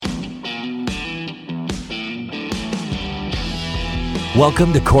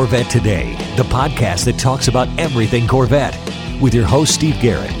Welcome to Corvette Today, the podcast that talks about everything Corvette, with your host Steve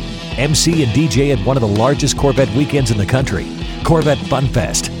Garrett, MC and DJ at one of the largest Corvette weekends in the country, Corvette Fun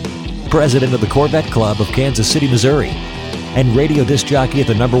Fest, president of the Corvette Club of Kansas City, Missouri, and radio disc jockey at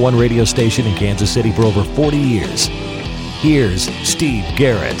the #1 radio station in Kansas City for over 40 years. Here's Steve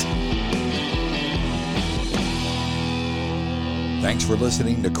Garrett. Thanks for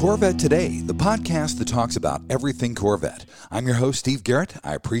listening to Corvette Today, the podcast that talks about everything Corvette. I'm your host, Steve Garrett.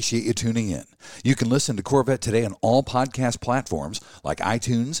 I appreciate you tuning in. You can listen to Corvette Today on all podcast platforms like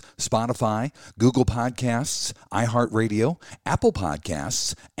iTunes, Spotify, Google Podcasts, iHeartRadio, Apple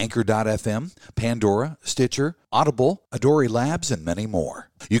Podcasts, Anchor.fm, Pandora, Stitcher, Audible, Adori Labs, and many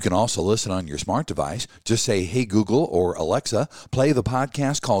more. You can also listen on your smart device. Just say, "Hey Google" or "Alexa, play the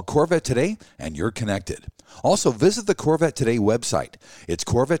podcast called Corvette Today," and you're connected. Also, visit the Corvette Today website. It's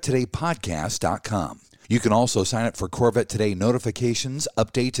CorvetteTodayPodcast.com. You can also sign up for Corvette Today notifications,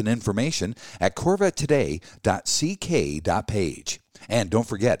 updates, and information at CorvetteToday.ck.page. And don't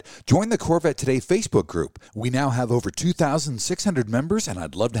forget, join the Corvette Today Facebook group. We now have over 2,600 members, and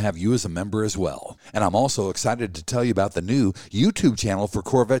I'd love to have you as a member as well. And I'm also excited to tell you about the new YouTube channel for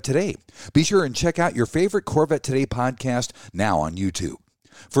Corvette Today. Be sure and check out your favorite Corvette Today podcast now on YouTube.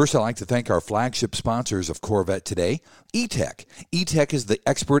 First, I'd like to thank our flagship sponsors of Corvette Today, E-Tech. E-Tech is the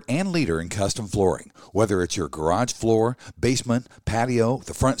expert and leader in custom flooring. Whether it's your garage floor, basement, patio,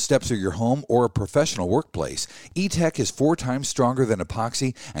 the front steps of your home, or a professional workplace, E-Tech is 4 times stronger than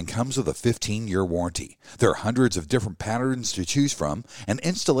epoxy and comes with a 15-year warranty. There are hundreds of different patterns to choose from, and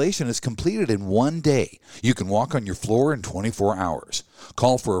installation is completed in 1 day. You can walk on your floor in 24 hours.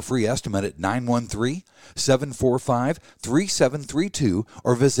 Call for a free estimate at 913-745-3732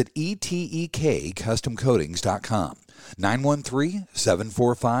 or visit etekcustomcoatings.com.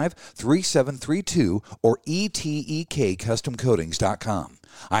 913-745-3732 or etekcustomcoatings.com.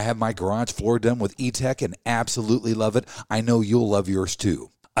 I have my garage floor done with E-Tech and absolutely love it. I know you'll love yours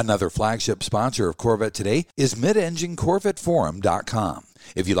too. Another flagship sponsor of Corvette Today is MidEngineCorvetteForum.com.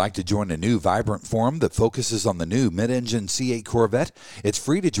 If you'd like to join a new vibrant forum that focuses on the new mid-engine C8 Corvette, it's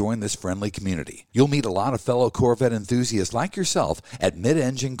free to join this friendly community. You'll meet a lot of fellow Corvette enthusiasts like yourself at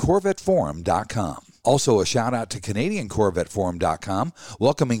MidEngineCorvetteForum.com. Also, a shout out to CanadianCorvetteForum.com,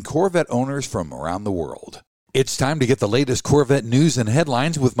 welcoming Corvette owners from around the world. It's time to get the latest Corvette news and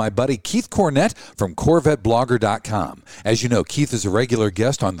headlines with my buddy Keith Cornett from CorvetteBlogger.com. As you know, Keith is a regular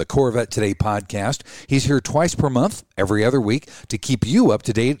guest on the Corvette Today podcast. He's here twice per month, every other week, to keep you up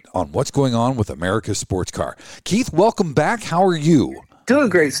to date on what's going on with America's sports car. Keith, welcome back. How are you? Doing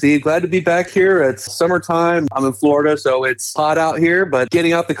great, Steve. Glad to be back here. It's summertime. I'm in Florida, so it's hot out here, but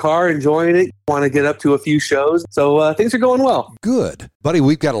getting out the car, enjoying it. Want to get up to a few shows. So things are going well. Good. Buddy,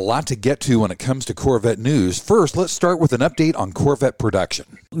 we've got a lot to get to when it comes to Corvette news. First, let's start with an update on Corvette production.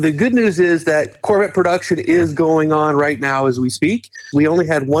 The good news is that Corvette production is going on right now as we speak. We only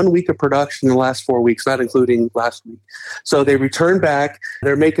had 1 week of production in the last 4 weeks, not including last week. So they returned back.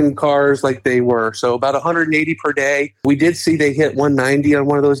 They're making cars like they were. So about 180 per day. We did see they hit 190 on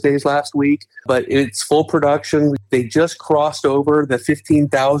one of those days last week, but it's full production. They just crossed over the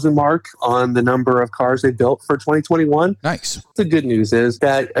 15,000 mark on the number of cars they built for 2021. Nice. The good news is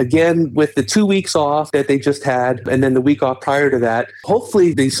that, again, with the 2 weeks off that they just had, and then the week off prior to that,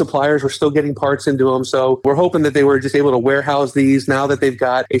 hopefully the suppliers were still getting parts into them. So we're hoping that they were just able to warehouse these now that they've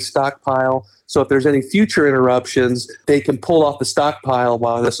got a stockpile. So if there's any future interruptions, they can pull off the stockpile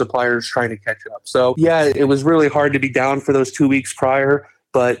while the supplier is trying to catch up. So yeah, it was really hard to be down for those 2 weeks prior,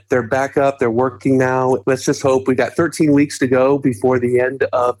 but they're back up. They're working now. Let's just hope. We got 13 weeks to go before the end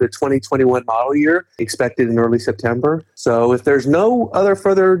of the 2021 model year, expected in early September. So if there's no other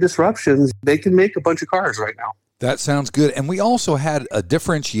further disruptions, they can make a bunch of cars right now. That sounds good. And we also had a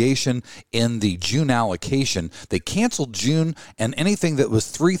differentiation in the June allocation. They canceled June, and anything that was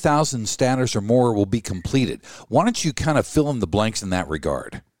 3,000 status or more will be completed. Why don't you kind of fill in the blanks in that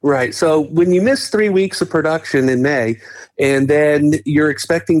regard? Right. So when you miss 3 weeks of production in May, and then you're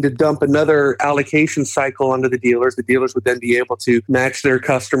expecting to dump another allocation cycle onto the dealers would then be able to match their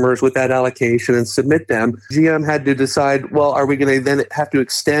customers with that allocation and submit them. GM had to decide, well, are we going to then have to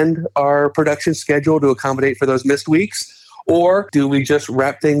extend our production schedule to accommodate for those missed weeks? Or do we just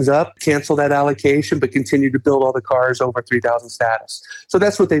wrap things up, cancel that allocation, but continue to build all the cars over 3,000 status? So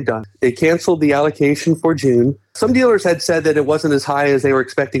that's what they've done. They canceled the allocation for June. Some dealers had said that it wasn't as high as they were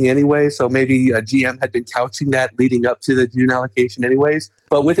expecting anyway, so maybe GM had been couching that leading up to the June allocation anyways.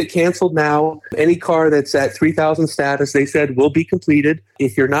 But with it canceled now, any car that's at 3,000 status, they said, will be completed.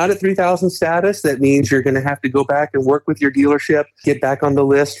 If you're not at 3,000 status, that means you're going to have to go back and work with your dealership, get back on the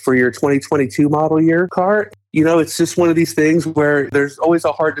list for your 2022 model year car. It's just one of these things where there's always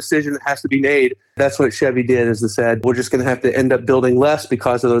a hard decision that has to be made. That's what Chevy did, as they said. We're just going to have to end up building less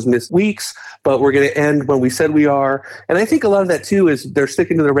because of those missed weeks, but we're going to end when we said we are. And I think a lot of that, too, is they're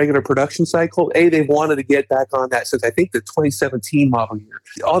sticking to the regular production cycle. They've wanted to get back on that since, I think, the 2017 model year.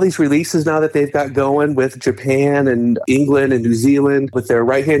 All these releases now that they've got going with Japan and England and New Zealand with their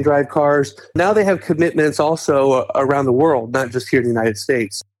right-hand drive cars, now they have commitments also around the world, not just here in the United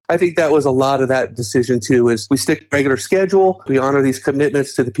States. I think that was a lot of that decision, too, is we stick to regular schedule. We honor these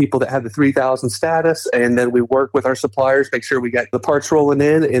commitments to the people that have the 3,000 status, and then we work with our suppliers, make sure we got the parts rolling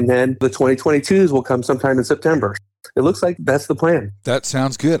in, and then the 2022s will come sometime in September. It looks like that's the plan. That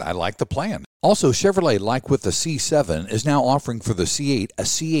sounds good. I like the plan. Also, Chevrolet, like with the C7, is now offering for the C8 a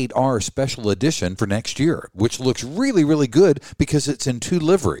C8R special edition for next year, which looks really, really good because it's in 2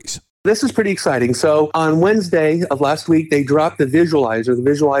 liveries. This is pretty exciting. So on Wednesday of last week, they dropped the visualizer. The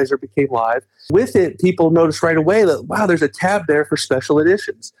visualizer became live. With it, people noticed right away that, wow, there's a tab there for special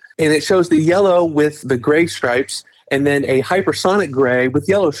editions. And it shows the yellow with the gray stripes and then a hypersonic gray with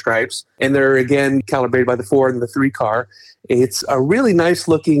yellow stripes. And they're, again, calibrated by the 4 and the 3 car. It's a really nice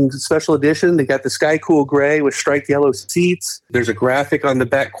looking special edition. They got the Sky Cool gray with striped yellow seats. There's a graphic on the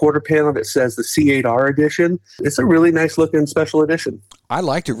back quarter panel that says the C8R edition. It's a really nice looking special edition. I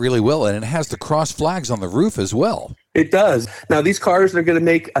liked it really well, and it has the cross flags on the roof as well. It does. Now, these cars, they're going to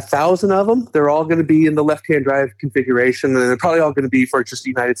make 1,000 of them. They're all going to be in the left-hand drive configuration, and they're probably all going to be for just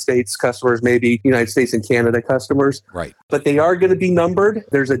United States customers, maybe United States and Canada customers. Right. But they are going to be numbered.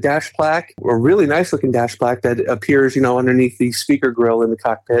 There's a dash plaque, a really nice-looking dash plaque that appears, underneath the speaker grill in the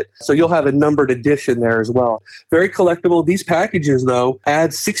cockpit. So you'll have a numbered edition there as well. Very collectible. These packages, though, add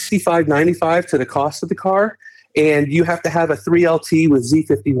 $65.95 to the cost of the car, and you have to have a 3LT with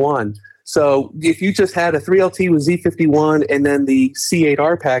Z51. So if you just had a 3LT with Z51 and then the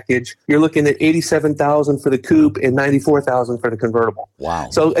C8R package, you're looking at $87,000 for the coupe and $94,000 for the convertible. Wow.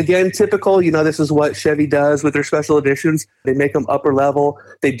 So again, typical, this is what Chevy does with their special editions. They make them upper level.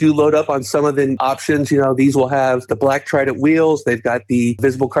 They do load up on some of the options. These will have the black Trident wheels. They've got the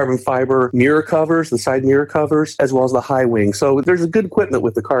visible carbon fiber mirror covers, the side mirror covers, as well as the high wing. So there's a good equipment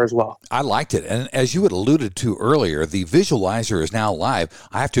with the car as well. I liked it. And as you had alluded to earlier, the visualizer is now live.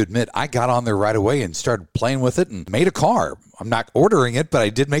 I have to admit, I got on there right away and started playing with it and made a car. I'm not ordering it, but I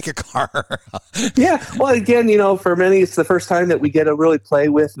did make a car. Yeah. Well, again, for many, it's the first time that we get to really play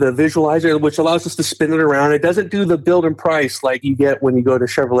with the visualizer, which allows us to spin it around. It doesn't do the build and price like you get when you go to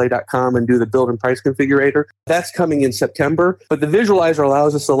Chevrolet.com and do the build and price configurator. That's coming in September. But the visualizer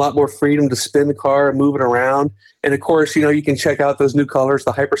allows us a lot more freedom to spin the car and move it around. And of course, you can check out those new colors,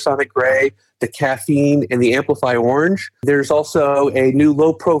 the hypersonic gray, the caffeine, and the amplify orange. There's also a new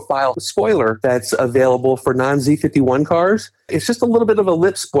low-profile spoiler that's available for non-Z51 cars. It's just a little bit of a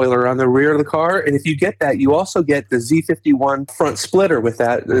lip spoiler on the rear of the car. And if you get that, you also get the Z51 front splitter with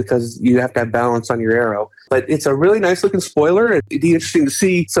that because you have to have balance on your aero. But it's a really nice looking spoiler. It'd be interesting to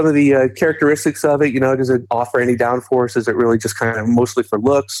see some of the characteristics of it. Does it offer any downforce? Is it really just kind of mostly for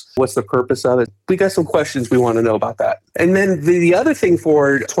looks? What's the purpose of it? We got some questions we want to know about that. And then the other thing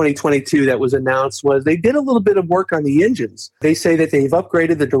for 2022 that was announced was they did a little bit of work on the engines. They say that they've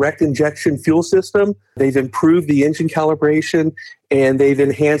upgraded the direct injection fuel system. They've improved the engine calibration, and they've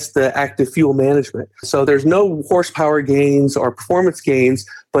enhanced the active fuel management. So there's no horsepower gains or performance gains,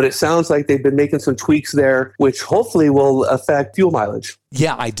 but it sounds like they've been making some tweaks there, which hopefully will affect fuel mileage.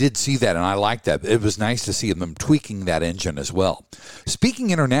 Yeah, I did see that, and I like that. It was nice to see them tweaking that engine as well.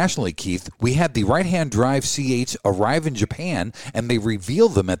 Speaking internationally, Keith, we had the right-hand drive C8s arrive in Japan, and they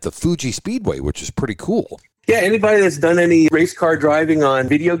revealed them at the Fuji Speedway, which is pretty cool. Yeah, anybody that's done any race car driving on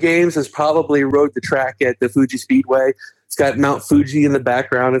video games has probably rode the track at the Fuji Speedway. It's got Mount Fuji in the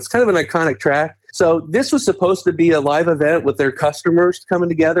background. It's kind of an iconic track. So this was supposed to be a live event with their customers coming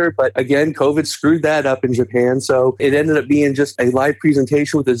together. But again, COVID screwed that up in Japan. So it ended up being just a live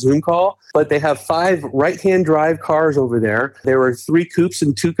presentation with a Zoom call. But they have 5 right-hand drive cars over there. There were 3 coupes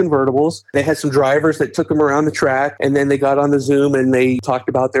and 2 convertibles. They had some drivers that took them around the track. And then they got on the Zoom and they talked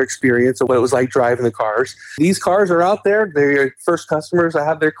about their experience of what it was like driving the cars. These cars are out there. They're first customers. I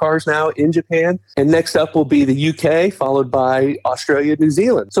have their cars now in Japan. And next up will be the UK, followed by Australia, New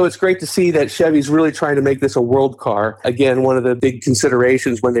Zealand. So it's great to see that Chevy company's really trying to make this a world car. Again, one of the big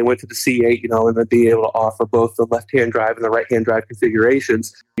considerations when they went to the C8, and then being able to offer both the left-hand drive and the right-hand drive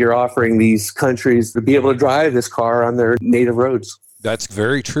configurations, you're offering these countries to be able to drive this car on their native roads. That's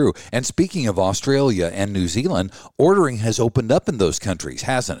very true. And speaking of Australia and New Zealand, ordering has opened up in those countries,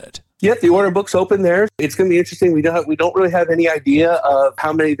 hasn't it? Yep, the order book's open there. It's going to be interesting. We don't really have any idea of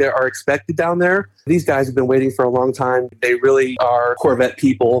how many there are expected down there. These guys have been waiting for a long time. They really are Corvette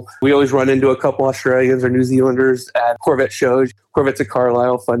people. We always run into a couple Australians or New Zealanders at Corvette shows. Corvette's at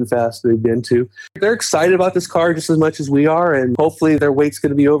Carlisle, Fun Fest they've been to. They're excited about this car just as much as we are, and hopefully their wait's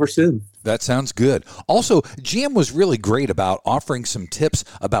going to be over soon. That sounds good. Also, GM was really great about offering some tips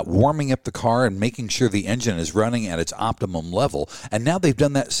about warming up the car and making sure the engine is running at its optimum level. And now they've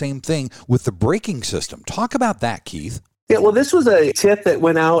done that same thing with the braking system. Talk about that, Keith. Yeah, well, this was a tip that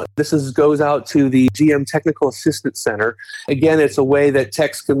went out. Goes out to the GM Technical Assistance Center. Again, it's a way that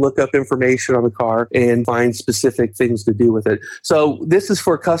techs can look up information on the car and find specific things to do with it. So this is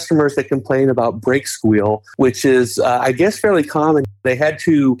for customers that complain about brake squeal, which is, I guess, fairly common. They had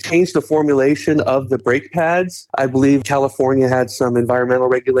to change the formulation of the brake pads. I believe California had some environmental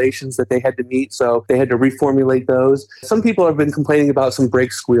regulations that they had to meet, so they had to reformulate those. Some people have been complaining about some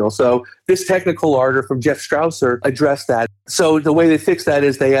brake squeal. So this technical order from Jeff Strausser addressed that. So the way they fix that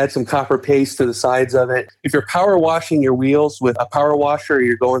is they add some copper paste to the sides of it. If you're power washing your wheels with a power washer, or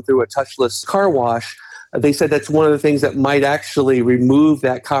you're going through a touchless car wash, they said that's one of the things that might actually remove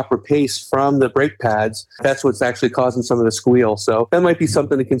that copper paste from the brake pads. That's what's actually causing some of the squeal. So that might be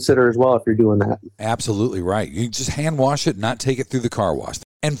something to consider as well if you're doing that. Absolutely right. You just hand wash it, not take it through the car wash.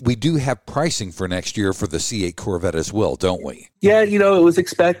 And we do have pricing for next year for the C8 Corvette as well, don't we? Yeah, it was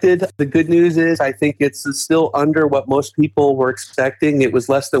expected. The good news is I think it's still under what most people were expecting. It was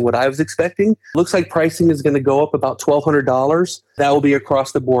less than what I was expecting. Looks like pricing is going to go up about $1,200. That will be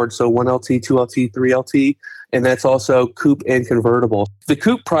across the board. So 1LT, 2LT, 3LT. And that's also coupe and convertible. The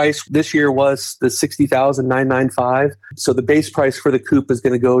coupe price this year was the $60,995. So the base price for the coupe is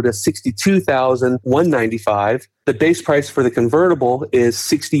going to go to $62,195. The base price for the convertible is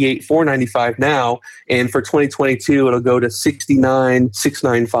 $68,495 now, and for 2022 it'll go to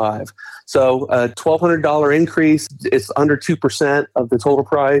 $69,695. So a $1,200 increase. It's under 2% of the total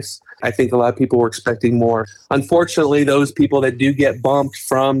price. I think a lot of people were expecting more. Unfortunately, those people that do get bumped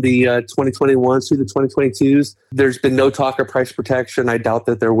from the 2021s to the 2022s, there's been no talk of price protection. I doubt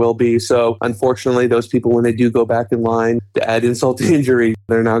that there will be. So unfortunately, those people, when they do go back in line, to add insult to injury,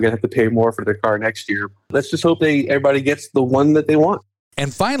 they're now going to have to pay more for their car next year. Let's just hope everybody gets the one that they want.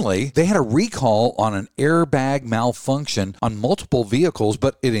 And finally, they had a recall on an airbag malfunction on multiple vehicles,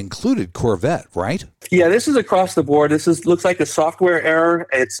 but it included Corvette, right? Yeah, this is across the board. Looks like a software error.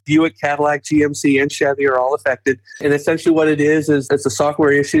 It's Buick, Cadillac, GMC, and Chevy are all affected. And essentially what it is it's a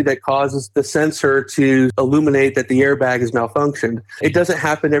software issue that causes the sensor to illuminate that the airbag is malfunctioned. It doesn't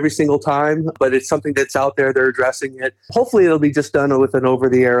happen every single time, but it's something that's out there. They're addressing it. Hopefully it'll be just done with an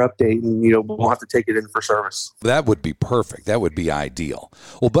over-the-air update, and we'll have to take it in for service. That would be perfect. That would be ideal.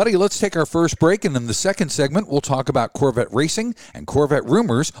 Well, buddy, let's take our first break, and in the second segment, we'll talk about Corvette racing and Corvette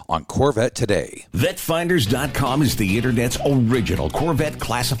rumors on Corvette Today. VetFinders.com is the Internet's original Corvette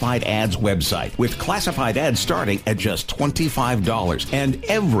classified ads website, with classified ads starting at just $25, and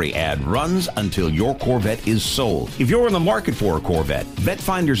every ad runs until your Corvette is sold. If you're in the market for a Corvette,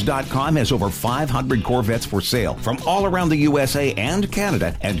 VetFinders.com has over 500 Corvettes for sale from all around the USA and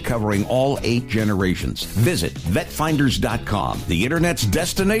Canada, and covering all 8 generations. Visit VetFinders.com, the Internet's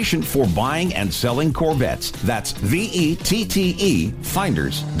destination for buying and selling Corvettes. That's VETTE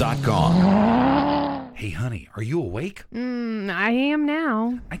Finders.com. Hey, honey, are you awake? I am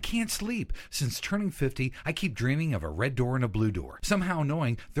now. I can't sleep. Since turning 50, I keep dreaming of a red door and a blue door, somehow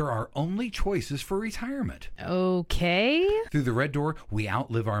knowing there are only choices for retirement. Okay. Through the red door, we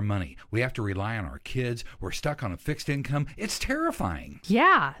outlive our money. We have to rely on our kids. We're stuck on a fixed income. It's terrifying.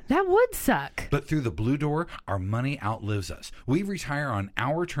 Yeah, that would suck. But through the blue door, our money outlives us. We retire on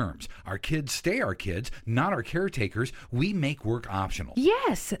our terms. Our kids stay our kids, not our caretakers. We make work optional.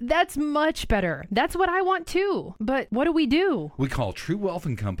 Yes, that's much better. That's what I want too. But what do we do? We call True Wealth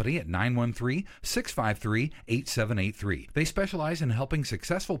 & Company at 913-653-8783. They specialize in helping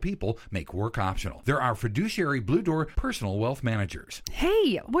successful people make work optional. They're our fiduciary Blue Door personal wealth managers.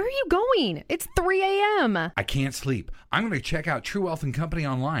 Hey, where are you going? It's 3 a.m. I can't sleep. I'm going to check out True Wealth & Company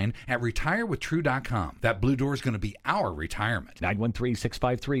online at retirewithtrue.com. That Blue Door is going to be our retirement.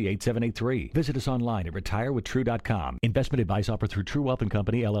 913-653-8783. Visit us online at retirewithtrue.com. Investment advice offered through True Wealth &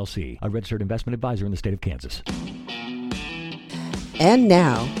 Company, LLC, a registered investment advisor in the state of Kansas. And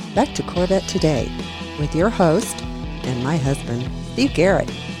now, back to Corvette Today with your host and my husband, Steve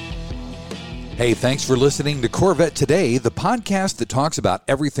Garrett. Hey, thanks for listening to Corvette Today, the podcast that talks about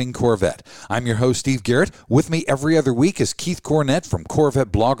everything Corvette. I'm your host, Steve Garrett. With me every other week is Keith Cornett from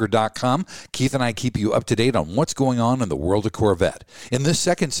CorvetteBlogger.com. Keith and I keep you up to date on what's going on in the world of Corvette. In this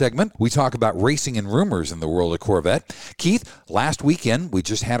second segment, we talk about racing and rumors in the world of Corvette. Keith, last weekend, we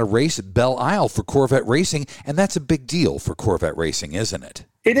just had a race at Belle Isle for Corvette Racing, and that's a big deal for Corvette Racing, isn't it?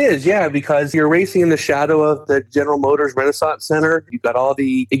 It is, yeah, because you're racing in the shadow of the General Motors Renaissance Center. You've got all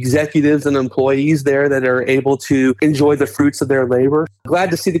the executives and employees there that are able to enjoy the fruits of their labor.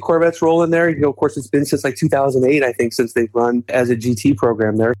 Glad to see the Corvettes roll in there. Of course, it's been since like 2008, I think, since they've run as a GT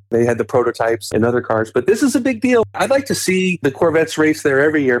program there. They had the prototypes and other cars, but this is a big deal. I'd like to see the Corvettes race there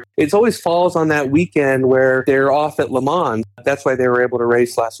every year. It always falls on that weekend where they're off at Le Mans. That's why they were able to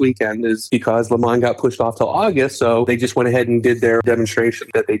race last weekend, is because Le Mans got pushed off till August, so they just went ahead and did their demonstration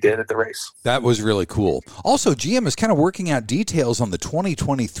that they did at the race. That was really cool. Also, GM is kind of working out details on the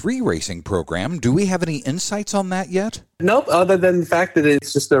 2023 racing program. Do we have any insights on that yet? Nope, other than the fact that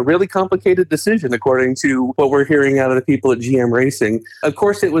it's just a really complicated decision, according to what we're hearing out of the people at GM Racing. Of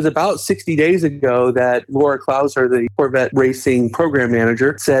course, it was about 60 days ago that Laura Klauser, the Corvette Racing program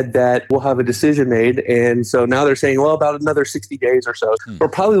manager, said that we'll have a decision made. And so now they're saying, well, about another 60 days or so. We're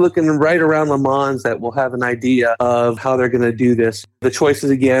probably looking right around Le Mans that we'll have an idea of how they're going to do this. The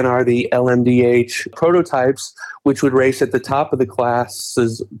choices, again, are the LMDH prototypes, which would race at the top of the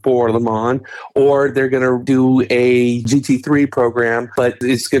classes for Le Mans, or they're going to do a GT3 program, but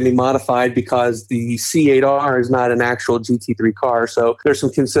it's going to be modified because the C8R is not an actual GT3 car. So there's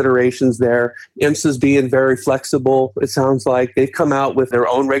some considerations there. IMSA's being very flexible. It sounds like they've come out with their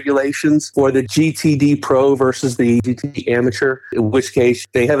own regulations for the GTD Pro versus the GT Amateur, in which case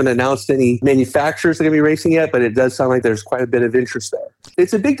they haven't announced any manufacturers that are going to be racing yet, but it does sound like there's quite a bit of interest there.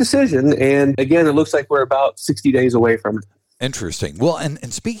 It's a big decision, and again, it looks like we're about 60 days away from it. Interesting. Well,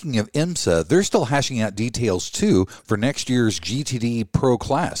 and speaking of IMSA, they're still hashing out details, too, for next year's GTD Pro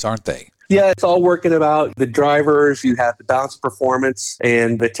class, aren't they? Yeah, it's all working about the drivers. You have the balance performance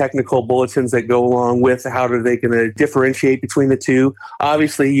and the technical bulletins that go along with how are they going to differentiate between the two.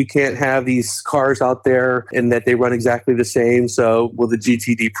 Obviously, you can't have these cars out there and that they run exactly the same. So will the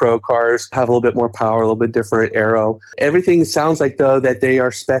GTD Pro cars have a little bit more power, a little bit different aero? Everything sounds like, though, that they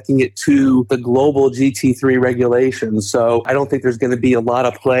are speccing it to the global GT3 regulations. So I don't think there's going to be a lot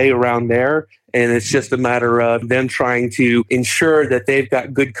of play around there. And it's just a matter of them trying to ensure that they've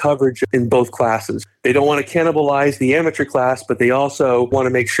got good coverage in both classes. They don't want to cannibalize the amateur class, but they also want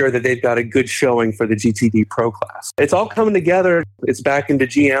to make sure that they've got a good showing for the GTD Pro class. It's all coming together. It's back into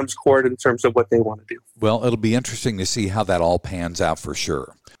GM's court in terms of what they want to do. Well, it'll be interesting to see how that all pans out for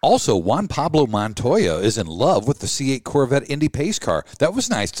sure. Also, Juan Pablo Montoya is in love with the C8 Corvette Indy Pace car. That was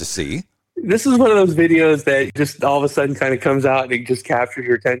nice to see. This is one of those videos that just all of a sudden kind of comes out and it just captures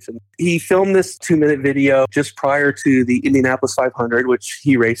your attention. He filmed this 2-minute video just prior to the Indianapolis 500, which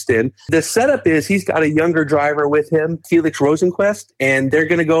he raced in. The setup is he's got a younger driver with him, Felix Rosenquist, and they're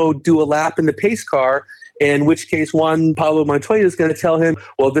going to go do a lap in the pace car. In which case, Juan Pablo Montoya is going to tell him,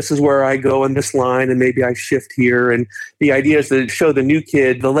 well, this is where I go in this line, and maybe I shift here. And the idea is to show the new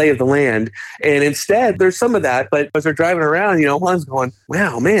kid the lay of the land. And instead, there's some of that. But as they're driving around, Juan's going,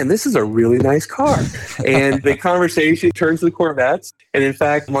 wow, man, this is a really nice car. And the conversation turns to the Corvettes. And in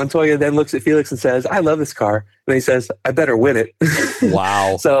fact, Montoya then looks at Felix and says, I love this car. And he says, I better win it.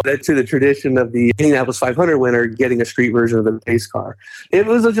 Wow. So that's to the tradition of the Indianapolis 500 winner getting a street version of the pace car. It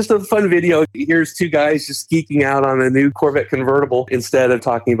was just a fun video. Here's two guys just geeking out on a new Corvette convertible instead of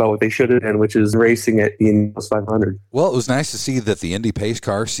talking about what they should have done, which is racing at the Indianapolis 500. Well, it was nice to see that the Indy Pace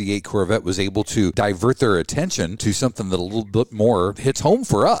car C8 Corvette was able to divert their attention to something that a little bit more hits home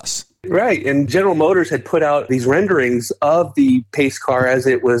for us. Right. And General Motors had put out these renderings of the pace car as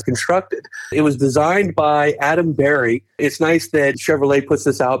it was constructed. It was designed by Adam Berry. It's nice that Chevrolet puts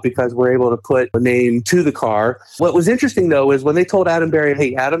this out because we're able to put a name to the car. What was interesting, though, is when they told Adam Berry,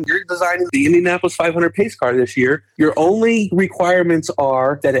 hey, Adam, you're designing the Indianapolis 500 pace car this year. Your only requirements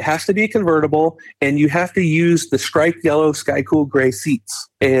are that it has to be a convertible and you have to use the striped yellow Sky Cool gray seats.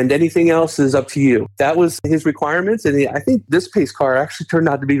 And anything else is up to you. That was his requirements. And I think this pace car actually turned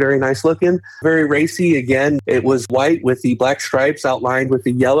out to be very nice looking, very racy. Again, it was white with the black stripes outlined with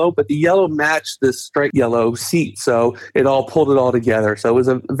the yellow, but the yellow matched the striped yellow seat. So it all pulled it all together. So it was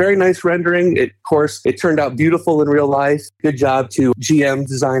a very nice rendering. Of course, it turned out beautiful in real life. Good job to GM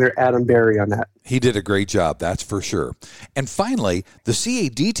designer Adam Berry on that. He did a great job, that's for sure. And finally, the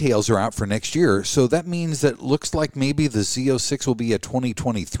C8 details are out for next year, so that means that it looks like maybe the Z06 will be a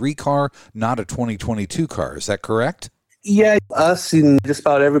 2023 car, not a 2022 car. Is that correct? Yeah, us and just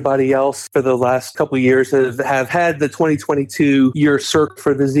about everybody else for the last couple of years have had the 2022 year circled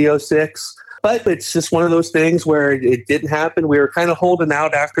for the Z06. But it's just one of those things where it didn't happen. We were kind of holding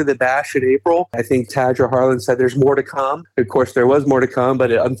out after the bash in April. I think Tadger Harlan said there's more to come. Of course, there was more to come,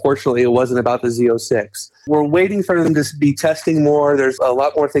 but unfortunately, it wasn't about the Z06. We're waiting for them to be testing more. There's a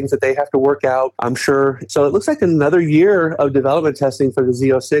lot more things that they have to work out, I'm sure. So it looks like another year of development testing for the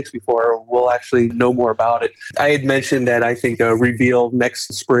Z06 before we'll actually know more about it. I had mentioned that I think a reveal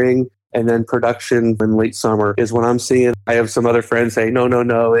next spring and then production in late summer is what I'm seeing. I have some other friends say, no.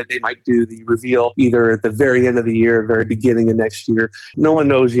 They might do the reveal either at the very end of the year, very beginning of next year. No one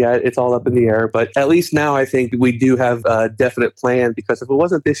knows yet. It's all up in the air. But at least now I think we do have a definite plan, because if it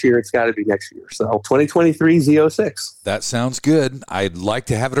wasn't this year, it's got to be next year. So 2023 Z06. That sounds good. I'd like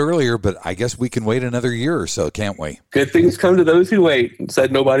to have it earlier, but I guess we can wait another year or so, can't we? Good things come to those who wait,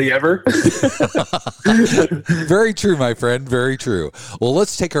 said nobody ever. Very true, my friend. Very true. Well,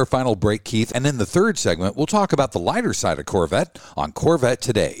 let's take our final break, Keith, and in the third segment, we'll talk about the lighter side of Corvette on Corvette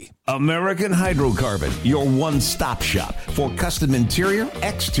Today. American Hydrocarbon, your one-stop shop for custom interior,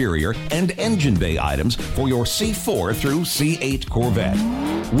 exterior, and engine bay items for your C4 through C8 Corvette.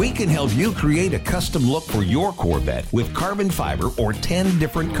 We can help you create a custom look for your Corvette with carbon fiber or 10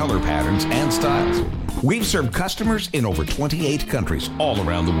 different color patterns and styles. We've served customers in over 28 countries all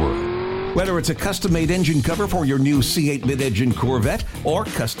around the world. Whether it's a custom-made engine cover for your new C8 mid-engine Corvette or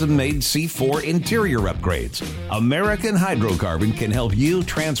custom-made C4 interior upgrades, American Hydrocarbon can help you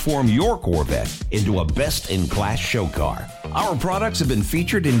transform your Corvette into a best-in-class show car. Our products have been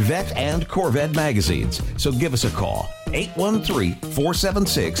featured in Vette and Corvette magazines, so give us a call.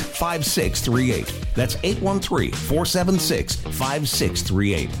 813-476-5638. That's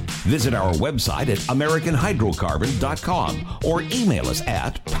 813-476-5638. Visit our website at AmericanHydrocarbon.com or email us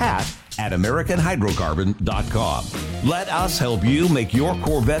at pat@AmericanHydrocarbon.com. Let us help you make your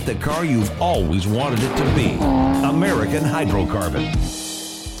Corvette the car you've always wanted it to be. American Hydrocarbon.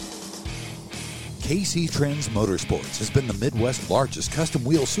 KC Trends Motorsports has been the Midwest's largest custom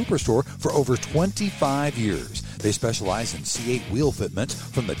wheel superstore for over 25 years. They specialize in C8 wheel fitments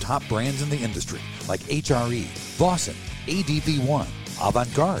from the top brands in the industry, like HRE, Vossen, ADV1,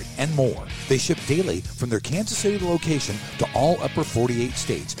 Avant-Garde, and more. They ship daily from their Kansas City location to all upper 48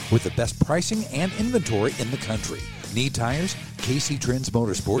 states with the best pricing and inventory in the country. Need tires? KC Trends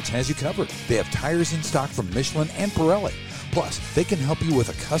Motorsports has you covered. They have tires in stock from Michelin and Pirelli. Plus, they can help you with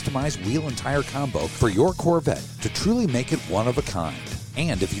a customized wheel and tire combo for your Corvette to truly make it one of a kind.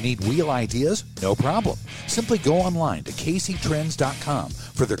 And if you need wheel ideas, no problem. Simply go online to kctrends.com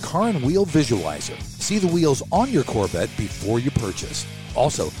for their car and wheel visualizer. See the wheels on your Corvette before you purchase.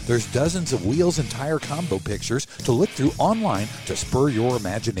 Also, there's dozens of wheels and tire combo pictures to look through online to spur your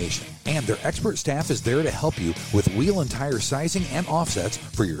imagination. And their expert staff is there to help you with wheel and tire sizing and offsets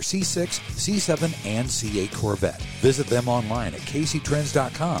for your C6, C7, and C8 Corvette. Visit them online at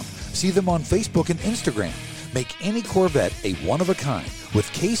kctrends.com. See them on Facebook and Instagram. Make any Corvette a one-of-a-kind with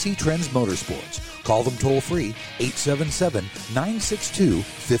KC Trends Motorsports. Call them toll-free,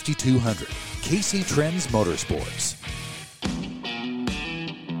 877-962-5200. KC Trends Motorsports.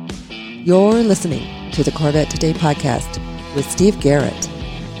 You're listening to the Corvette Today podcast with Steve Garrett.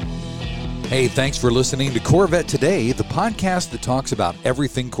 Hey, thanks for listening to Corvette Today, the podcast that talks about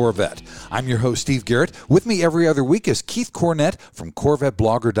everything Corvette. I'm your host, Steve Garrett. With me every other week is Keith Cornett from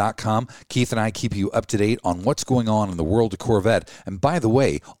CorvetteBlogger.com. Keith and I keep you up to date on what's going on in the world of Corvette. And by the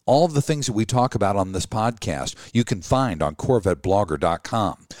way, all of the things that we talk about on this podcast, you can find on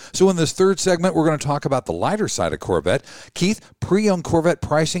CorvetteBlogger.com. So in this third segment, we're going to talk about the lighter side of Corvette. Keith, pre-owned Corvette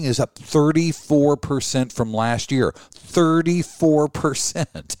pricing is up 34% from last year.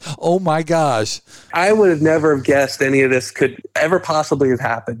 34%. Oh my gosh. I would have never guessed any of this could ever possibly have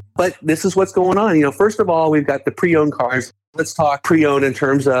happened. But this is what's going on. First of all, we've got the pre-owned cars. Let's talk pre-owned in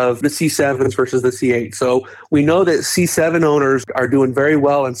terms of the C7s versus the C8. So we know that C7 owners are doing very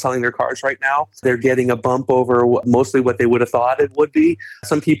well in selling their cars right now. They're getting a bump over mostly what they would have thought it would be.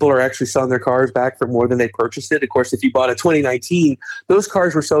 Some people are actually selling their cars back for more than they purchased it. Of course, if you bought a 2019, those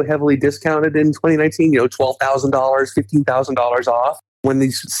cars were so heavily discounted in 2019, $12,000, $15,000 off. When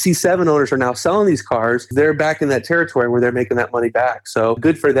these C7 owners are now selling these cars, they're back in that territory where they're making that money back. So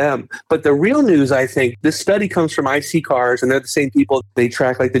good for them. But the real news, I think, this study comes from IC Cars, and they're the same people. They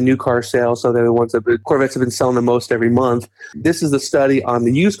track like the new car sales, so they're the ones that Corvettes have been selling the most every month. This is the study on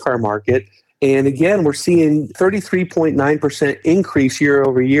the used car market. And again, we're seeing 33.9% increase year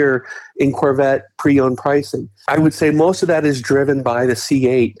over year in Corvette pre-owned pricing. I would say most of that is driven by the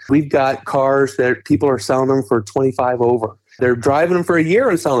C8. We've got cars that people are selling them for 25 over. They're driving them for a year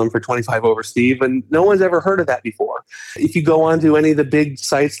and selling them for 25 over, Steve, and no one's ever heard of that before. If you go on to any of the big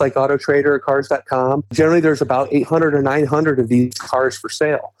sites like AutoTrader or Cars.com, generally there's about 800 or 900 of these cars for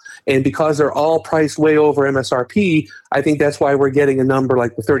sale. And because they're all priced way over MSRP, I think that's why we're getting a number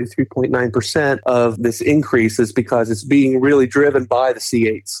like the 33.9% of this increase, is because it's being really driven by the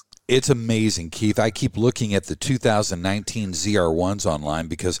C8s. It's amazing, Keith. I keep looking at the 2019 ZR1s online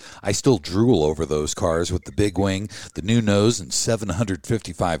because I still drool over those cars with the big wing, the new nose, and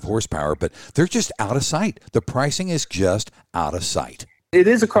 755 horsepower, but they're just out of sight. The pricing is just out of sight. It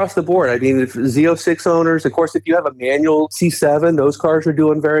is across the board. I mean, if Z06 owners, of course, if you have a manual C7, those cars are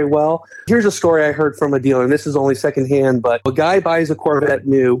doing very well. Here's a story I heard from a dealer, and this is only secondhand, but a guy buys a Corvette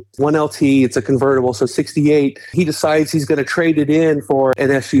new, 1LT, it's a convertible, so 68. He decides he's going to trade it in for an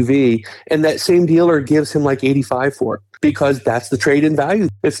SUV, and that same dealer gives him like 85 for it, because that's the trade-in value.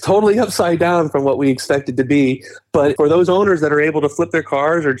 It's totally upside down from what we expected to be. But for those owners that are able to flip their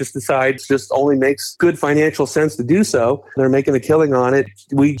cars or just decide it just only makes good financial sense to do so, they're making a killing on it.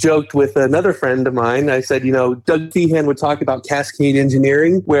 We joked with another friend of mine. I said, Doug Feehan would talk about cascade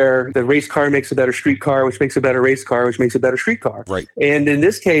engineering, where the race car makes a better street car, which makes a better race car, which makes a better street car. Right. And in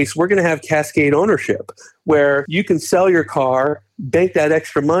this case, we're going to have cascade ownership, where you can sell your car, bank that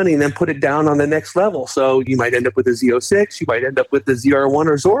extra money, and then put it down on the next level. So you might end up with a Z06, you might end up with the ZR1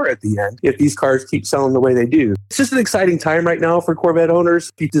 or Zora at the end, if these cars keep selling the way they do. It's just an exciting time right now for Corvette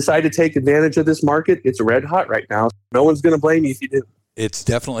owners. If you decide to take advantage of this market, it's red hot right now. No one's going to blame you if you do. It's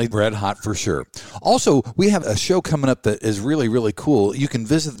definitely red hot for sure. Also, we have a show coming up that is really, really cool. You can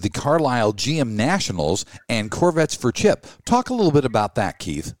visit the Carlisle GM Nationals and Corvettes for Chip. Talk a little bit about that,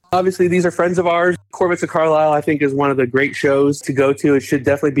 Keith. Obviously, these are friends of ours. Corvettes of Carlisle, I think, is one of the great shows to go to. It should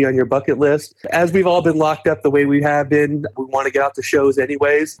definitely be on your bucket list. As we've all been locked up the way we have been, we want to get out to shows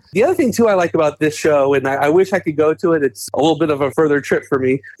anyways. The other thing, too, I like about this show, and I wish I could go to it, it's a little bit of a further trip for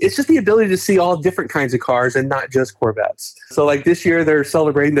me, it's just the ability to see all different kinds of cars and not just Corvettes. So like this year, they're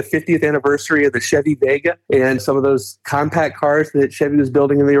celebrating the 50th anniversary of the Chevy Vega and some of those compact cars that Chevy was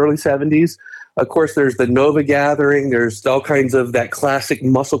building in the early 70s. Of course, there's the Nova Gathering. There's all kinds of that classic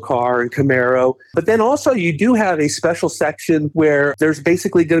muscle car and Camaro. But then also you do have a special section where there's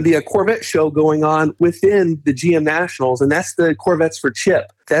basically going to be a Corvette show going on within the GM Nationals, and that's the Corvettes for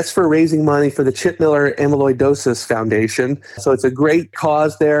Chip. That's for raising money for the Chip Miller Amyloidosis Foundation. So it's a great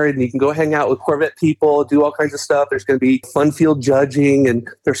cause there, and you can go hang out with Corvette people, do all kinds of stuff. There's going to be fun field judging, and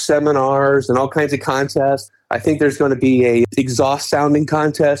there's seminars and all kinds of contests. I think there's going to be a exhaust sounding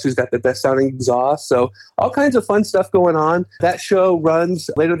contest. Who's got the best sounding exhaust? So all kinds of fun stuff going on. That show runs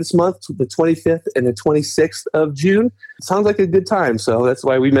later this month, the 25th and the 26th of June. It sounds like a good time. So that's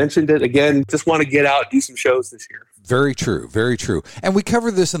why we mentioned it. Again, just want to get out and do some shows this year. Very true, very true. And we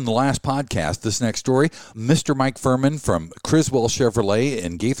covered this in the last podcast, this next story. Mr. Mike Furman from Criswell Chevrolet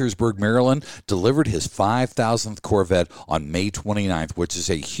in Gaithersburg, Maryland, delivered his 5,000th Corvette on May 29th, which is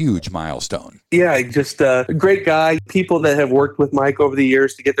a huge milestone. Yeah, just a great guy. People that have worked with Mike over the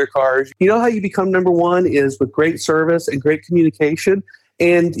years to get their cars. You know how you become number one is with great service and great communication.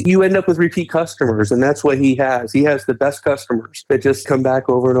 And you end up with repeat customers, and that's what he has. He has the best customers that just come back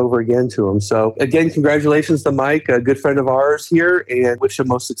over and over again to him. So again, congratulations to Mike, a good friend of ours here, and wish him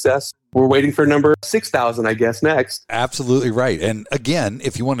most success. We're waiting for number 6,000, I guess, next. Absolutely right. And again,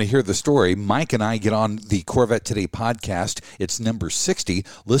 if you want to hear the story, Mike and I get on the Corvette Today podcast. It's number 60.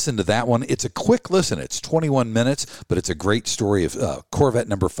 Listen to that one. It's a quick listen. It's 21 minutes, but it's a great story of Corvette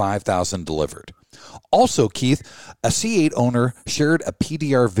number 5,000 delivered. Also, Keith, a C8 owner shared a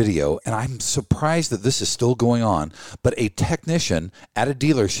PDR video, and I'm surprised that this is still going on, but a technician at a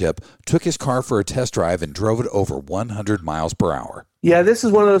dealership took his car for a test drive and drove it over 100 miles per hour. Yeah, this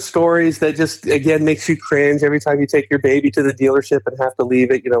is one of those stories that just, again, makes you cringe every time you take your baby to the dealership and have to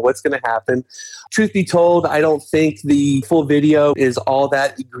leave it. You know, what's going to happen? Truth be told, I don't think the full video is all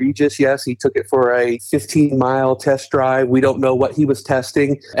that egregious. Yes, he took it for a 15-mile test drive. We don't know what he was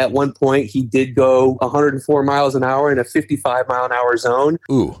testing. At one point, he did go 104 miles an hour in a 55-mile-an-hour zone.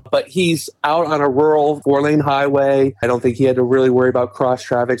 Ooh. But he's out on a rural 4-lane highway. I don't think he had to really worry about cross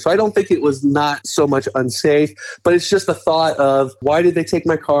traffic. So I don't think it was not so much unsafe, but it's just the thought of, why did they take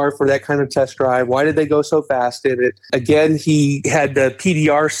my car for that kind of test drive? Why did they go so fast in it? Again, he had the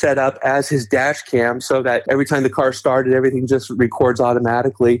PDR set up as his dash cam so that every time the car started, everything just records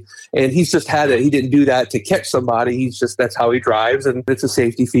automatically. And he's just had it. He didn't do that to catch somebody. He's just, that's how he drives. And it's a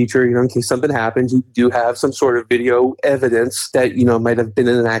safety feature. You know, in case something happens, you do have some sort of video evidence that, you know, might have been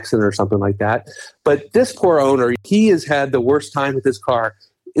in an accident or something like that. But this poor owner, he has had the worst time with his car.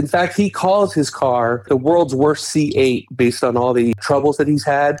 In fact, he calls his car the world's worst C8 based on all the troubles that he's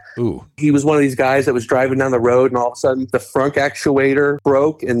had. Ooh. He was one of these guys that was driving down the road and all of a sudden the front actuator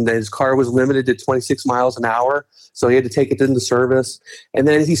broke and his car was limited to 26 miles an hour. So he had to take it into service. And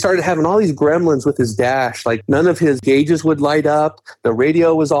then he started having all these gremlins with his dash. Like none of his gauges would light up. The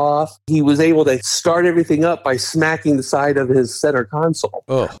radio was off. He was able to start everything up by smacking the side of his center console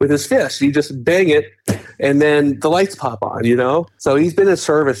with his fist. You just bang it and then the lights pop on, So he's been in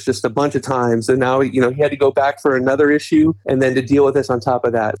service just a bunch of times. And now, he had to go back for another issue and then to deal with this on top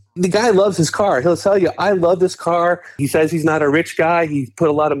of that. The guy loves his car. He'll tell you, I love this car. He says he's not a rich guy. He put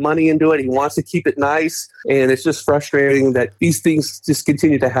a lot of money into it. He wants to keep it nice. And it's just frustrating that these things just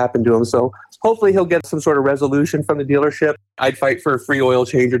continue to happen to him. So hopefully he'll get some sort of resolution from the dealership. I'd fight for a free oil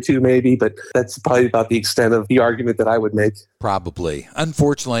change or two maybe, but that's probably about the extent of the argument that I would make. Probably.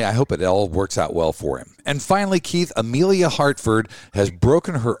 Unfortunately, I hope it all works out well for him. And finally, Keith, Amelia Hartford has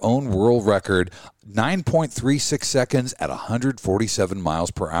broken her own world record, 9.36 seconds at 147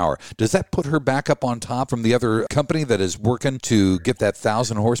 miles per hour. Does that put her back up on top from the other company that is working to get that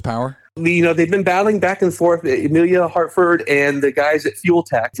 1,000 horsepower? They've been battling back and forth. Amelia Hartford and the guys at Fuel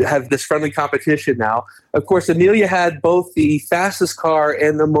Tech have this friendly competition now. Of course, Amelia had both the fastest car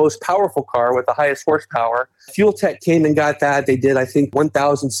and the most powerful car with the highest horsepower. Fuel Tech came and got that. They did, I think,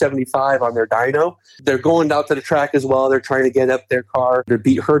 1,075 on their dyno. They're going out to the track as well. They're trying to get up their car to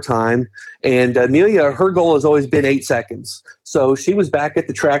beat her time. And Amelia, her goal has always been 8 seconds. So she was back at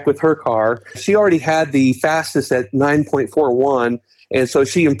the track with her car. She already had the fastest at 9.41. And so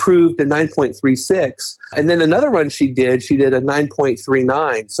she improved to 9.36. And then another run she did a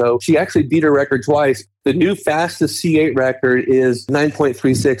 9.39. So she actually beat her record twice. The new fastest C8 record is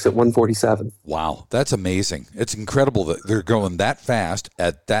 9.36 at 147. Wow, that's amazing. It's incredible that they're going that fast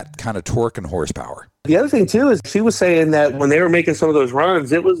at that kind of torque and horsepower. The other thing, too, is she was saying that when they were making some of those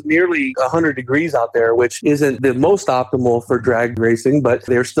runs, it was nearly 100 degrees out there, which isn't the most optimal for drag racing, but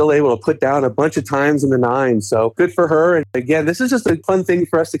they're still able to put down a bunch of times in the 9. So good for her. And again, this is just a fun thing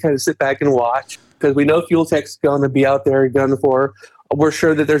for us to kind of sit back and watch because we know Fuel Tech's going to be out there gunning for her. We're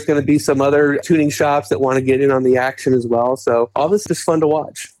sure that there's going to be some other tuning shops that want to get in on the action as well. So all this is fun to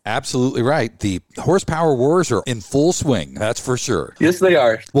watch. Absolutely right. The horsepower wars are in full swing. That's for sure. Yes, they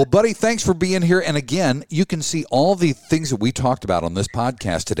are. Well, buddy, thanks for being here. And again, you can see all the things that we talked about on this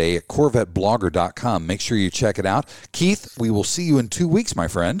podcast today at CorvetteBlogger.com. Make sure you check it out. Keith, we will see you in 2 weeks, my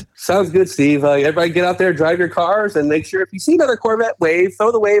friend. Sounds good, Steve. Everybody get out there, drive your cars, and make sure if you see another Corvette, wave,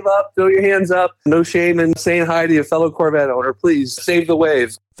 throw the wave up, throw your hands up. No shame in saying hi to your fellow Corvette owner. Please save the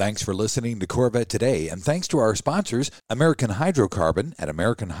wave. Thanks for listening to Corvette Today, and thanks to our sponsors, American Hydrocarbon at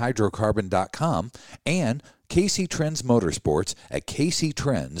AmericanHydrocarbon.com and KC Trends Motorsports at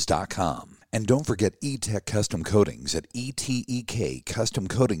KCTrends.com. And don't forget E-Tech Custom Coatings at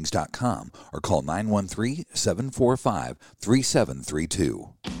ETEKCustomCoatings.com or call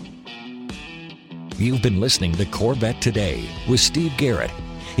 913-745-3732. You've been listening to Corvette Today with Steve Garrett.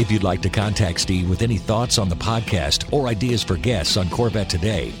 If you'd like to contact Steve with any thoughts on the podcast or ideas for guests on Corvette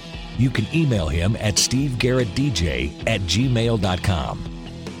Today, you can email him at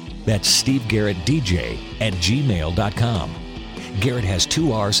stevegarrettdj@gmail.com. That's stevegarrettdj@gmail.com. Garrett has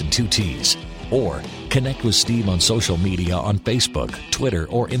 2 R's and 2 T's. Or connect with Steve on social media on Facebook, Twitter,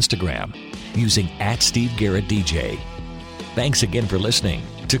 or Instagram using @SteveGarrettDJ. Thanks again for listening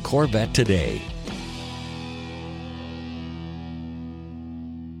to Corvette Today.